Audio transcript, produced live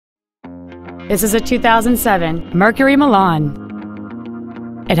This is a 2007 Mercury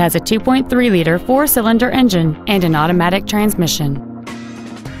Milan. It has a 2.3-liter four-cylinder engine and an automatic transmission.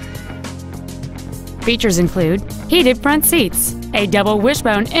 Features include heated front seats, a double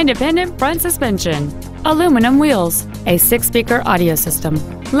wishbone independent front suspension, aluminum wheels, a 6-speaker audio system,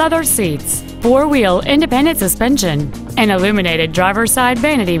 leather seats, 4-wheel independent suspension, an illuminated driver's side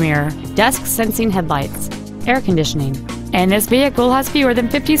vanity mirror, dusk sensing headlights, air conditioning, and this vehicle has fewer than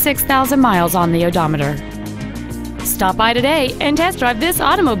 56,000 miles on the odometer. Stop by today and test drive this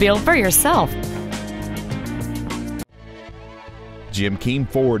automobile for yourself. Keim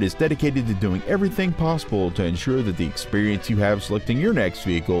Ford is dedicated to doing everything possible to ensure that the experience you have selecting your next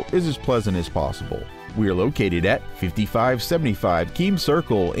vehicle is as pleasant as possible. We are located at 5575 Keim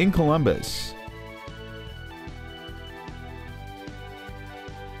Circle in Columbus.